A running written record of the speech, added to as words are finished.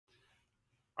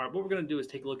All right, what we're going to do is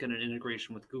take a look at an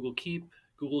integration with Google Keep,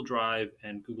 Google Drive,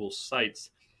 and Google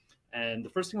Sites. And the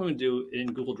first thing I'm going to do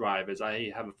in Google Drive is I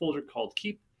have a folder called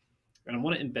Keep, and I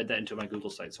want to embed that into my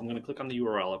Google site. So I'm going to click on the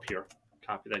URL up here,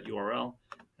 copy that URL,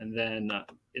 and then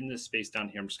in this space down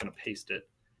here, I'm just going to paste it,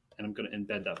 and I'm going to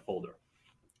embed that folder.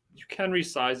 You can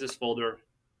resize this folder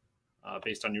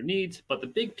based on your needs, but the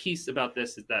big piece about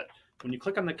this is that when you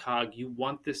click on the cog, you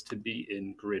want this to be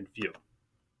in grid view.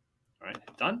 All right,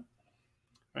 done.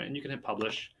 All right, and you can hit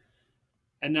publish.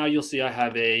 And now you'll see I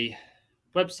have a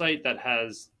website that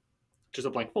has just a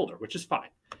blank folder, which is fine.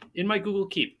 In my Google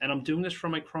Keep, and I'm doing this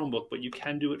from my Chromebook, but you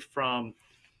can do it from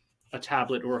a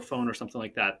tablet or a phone or something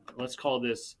like that. Let's call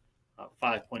this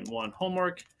 5.1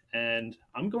 homework, and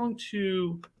I'm going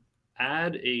to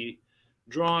add a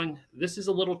drawing. This is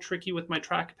a little tricky with my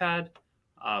trackpad.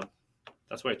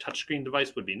 That's why a touchscreen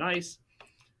device would be nice.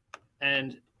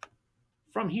 And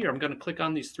from here, I'm going to click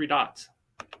on these three dots.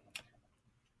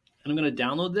 And I'm going to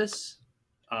download this.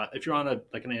 If you're on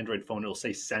like an Android phone, it'll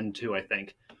say send to, I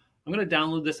think. I'm going to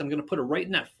download this. I'm going to put it right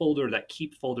in that folder, that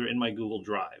Keep folder in my Google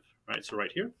Drive. Right, so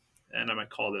right here. And I might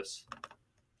call this,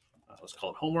 let's call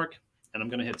it homework. And I'm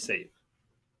going to hit save.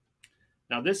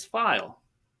 Now this file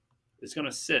is going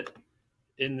to sit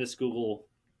in this Google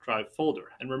Drive folder.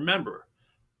 And remember,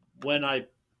 when I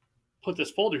put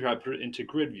this folder here, I put it into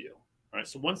grid view. All right,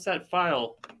 so once that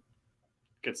file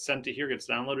gets sent to here, gets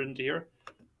downloaded into here,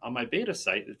 on my beta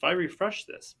site, if I refresh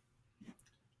this,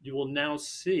 you will now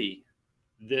see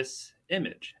this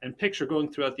image and picture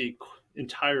going throughout the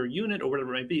entire unit or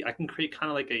whatever it may be. I can create kind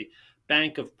of like a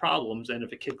bank of problems, and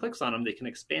if a kid clicks on them, they can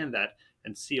expand that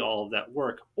and see all of that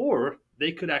work, or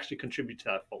they could actually contribute to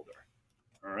that folder.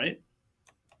 All right.